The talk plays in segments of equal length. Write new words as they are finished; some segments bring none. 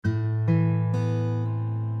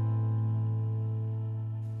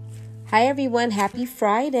Hi everyone, happy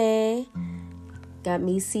Friday. Got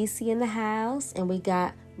me, Cece, in the house, and we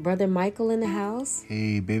got Brother Michael in the house.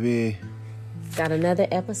 Hey, baby. Got another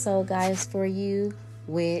episode, guys, for you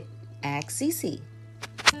with Ask Cece.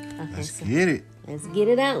 Okay, Let's get it. Let's get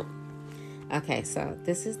it out. Okay, so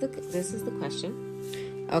this is the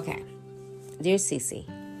question. Okay, dear Cece,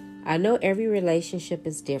 I know every relationship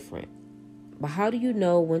is different, but how do you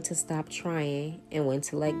know when to stop trying and when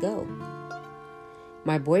to let go?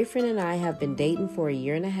 My boyfriend and I have been dating for a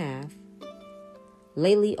year and a half.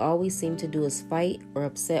 Lately, all we seem to do is fight or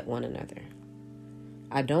upset one another.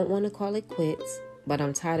 I don't want to call it quits, but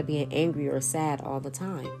I'm tired of being angry or sad all the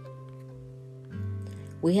time.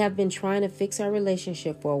 We have been trying to fix our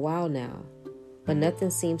relationship for a while now, but nothing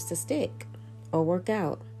seems to stick or work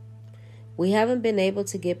out. We haven't been able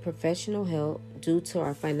to get professional help due to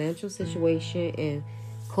our financial situation and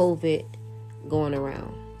COVID going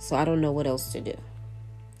around, so I don't know what else to do.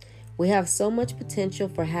 We have so much potential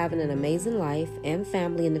for having an amazing life and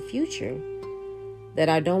family in the future that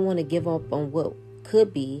I don't want to give up on what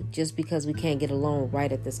could be just because we can't get along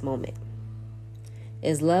right at this moment.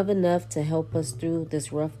 Is love enough to help us through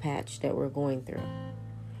this rough patch that we're going through?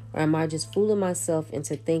 Or am I just fooling myself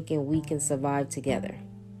into thinking we can survive together?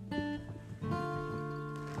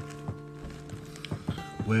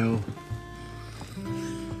 Well,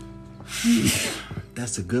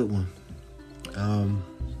 that's a good one.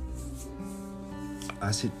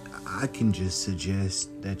 I can just suggest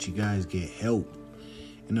that you guys get help.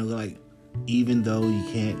 Even though you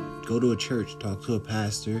can't go to a church, talk to a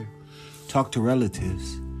pastor, talk to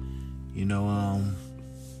relatives.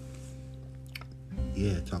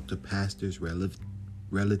 Talk to pastors,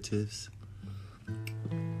 relatives.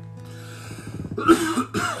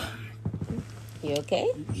 You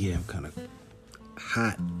okay? Yeah, I'm kind of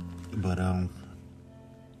hot, but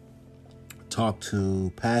talk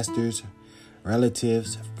to pastors,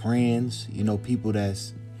 relatives, friends, people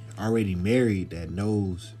that's already married that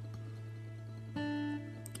knows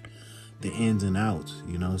the ins and outs,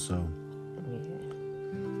 so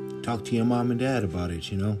talk to your mom and dad about it,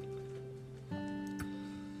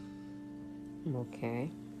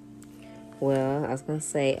 Okay. Well, I was going to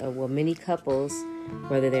say, many couples,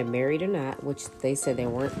 whether they're married or not, which they said they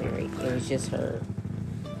weren't married, it was just her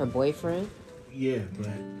boyfriend. Yeah,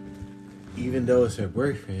 but even though it's her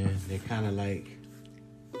boyfriend, they're kind of like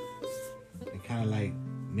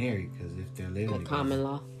married, because if they're living together, common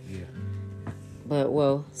law. Yeah. But,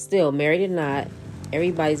 still, married or not,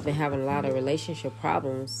 everybody's been having a lot of relationship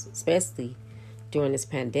problems, especially during this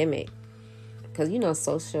pandemic. Because,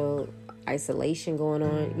 social isolation going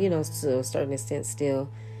on, to a certain extent still.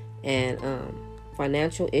 And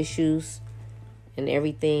financial issues and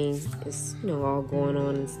everything is, all going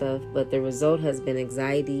on and stuff. But the result has been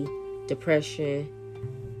anxiety, depression,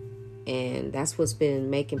 and that's what's been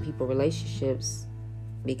making people's relationships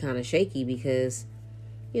be kind of shaky because,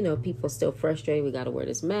 people still frustrated. We got to wear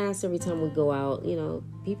this mask every time we go out.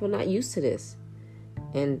 People not used to this.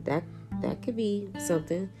 And that could be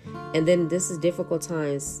something. And then this is difficult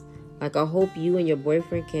times. Like, I hope you and your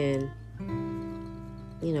boyfriend can,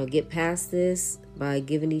 get past this by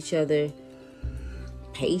giving each other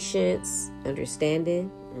patience,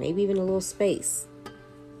 understanding, maybe even a little space.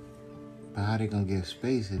 But how they gonna get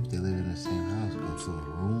space if they live in the same house? Go to a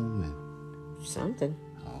room and something.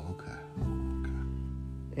 Oh, okay.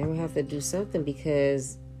 They will have to do something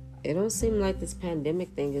because it don't seem like this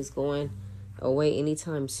pandemic thing is going away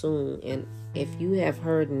anytime soon. And if you have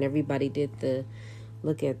heard, and everybody did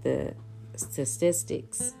look at the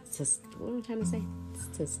statistics. What am I trying to say?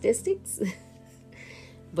 Statistics?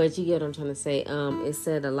 But you get what I'm trying to say. It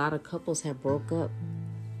said a lot of couples have broke up,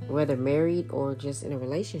 whether married or just in a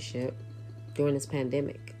relationship, during this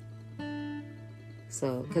pandemic.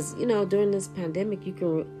 So, because, during this pandemic,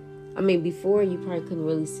 before you probably couldn't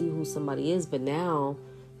really see who somebody is, but now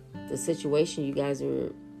the situation, you guys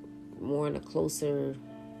are more in a closer,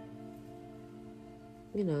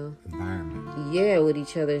 environment. Yeah, with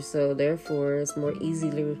each other. So therefore, it's more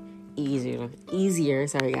easier,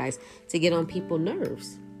 sorry guys, to get on people's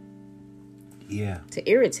nerves. Yeah. To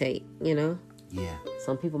irritate, Yeah.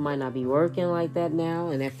 Some people might not be working like that now,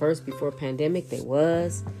 and at first, before pandemic, they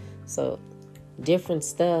was. So different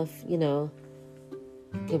stuff,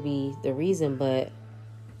 could be the reason, but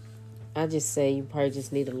I just say you probably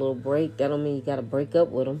just need a little break. That don't mean you got to break up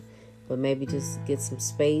with them, but maybe just get some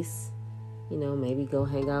space. Maybe go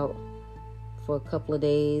hang out for a couple of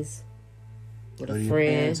days with a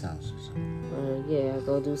friend. Or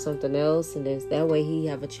go do something else, and then that way he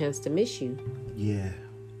have a chance to miss you. Yeah.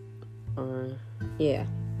 Or yeah.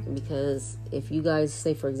 Because if you guys,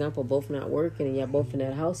 say for example, both not working and y'all both in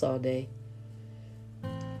that house all day,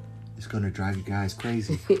 it's going to drive you guys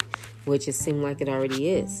crazy. which it seemed like it already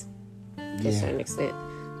is to a certain Yeah. extent.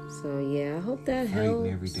 So yeah, I hope that helps.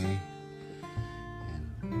 Fighting every day.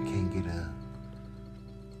 And can't get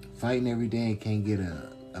fighting every day and can't get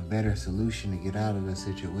a better solution to get out of the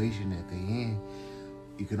situation that they in.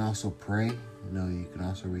 You can also pray, you know, you can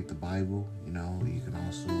also read the Bible, you know, you can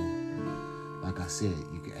also, like I said,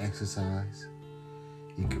 you can exercise,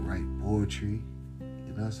 you can write poetry,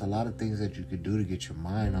 you know, it's a lot of things that you could do to get your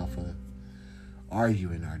mind off of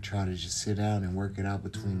arguing, or try to just sit down and work it out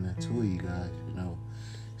between the two of you guys, you know,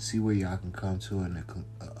 see where y'all can come to an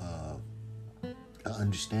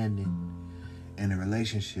understanding in a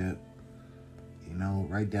relationship. You know,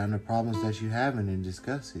 write down the problems that you're having and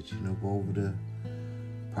discuss it. You know, go over the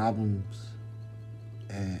problems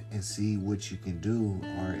and see what you can do.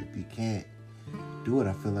 Or if you can't do it,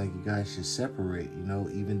 I feel like you guys should separate. You know,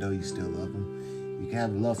 even though you still love him, you can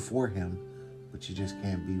have love for him, but you just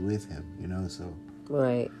can't be with him. You know, so.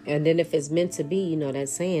 Right. And then if it's meant to be, you know that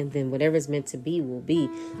saying, then whatever's meant to be will be.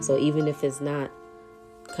 So even if it's not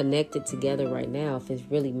connected together right now, if it's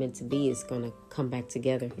really meant to be, it's going to come back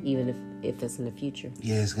together, even if it's in the future.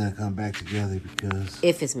 Yeah, it's going to come back together because...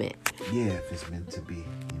 If it's meant. Yeah, if it's meant to be,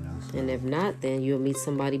 you know. So. And if not, then you'll meet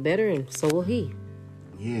somebody better, and so will he.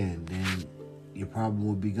 Yeah, and then your problem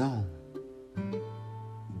will be gone.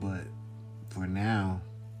 But for now,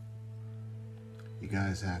 you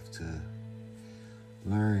guys have to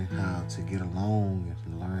learn how to get along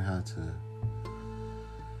and learn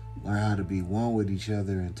how to be one with each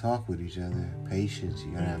other and talk with each other. Patience.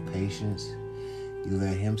 You gotta have patience. You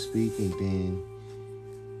let him speak and then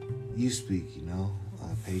you speak, you know.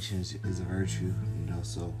 Patience is a virtue, you know,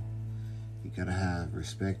 so you gotta have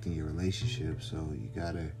respect in your relationship. So you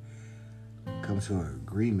gotta come to an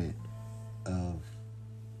agreement of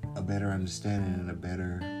a better understanding and a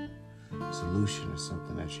better solution, or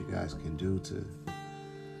something that you guys can do to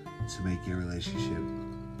make your relationship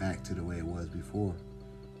back to the way it was before.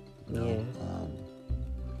 You know,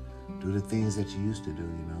 do the things that you used to do,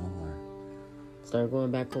 you know, or start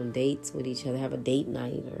going back on dates with each other, have a date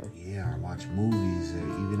night, or watch movies, or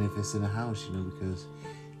even if it's in the house, you know, because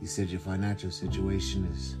you said your financial situation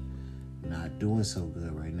is not doing so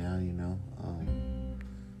good right now, you know.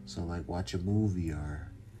 So like watch a movie, or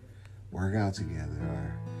work out together,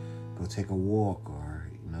 or go take a walk, or,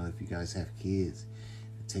 you know, if you guys have kids,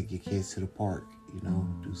 take your kids to the park, you know,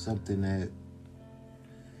 do something that,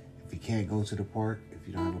 if you can't go to the park, if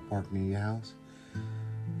you don't have a park near your house,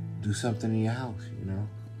 do something in your house, you know.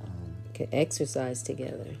 can exercise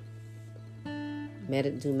together,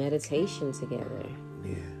 do meditation together,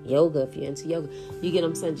 yoga if you're into yoga. You get what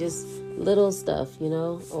I'm saying? Just little stuff, you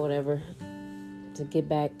know, or whatever, to get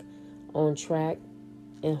back on track,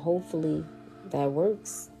 and hopefully that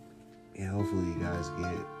works. Yeah, hopefully you guys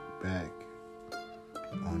get back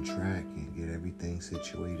on track and get everything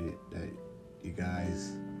situated that you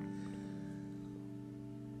guys,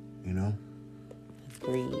 you know.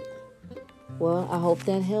 Agreed. Well, I hope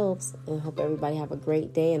that helps, and I hope everybody have a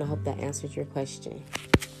great day, and I hope that answers your question.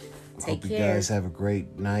 Take care. Hope you guys have a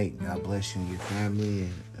great night. God bless you and your family,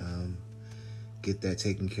 and get that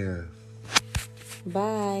taken care of.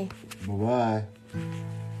 Bye. Bye-bye.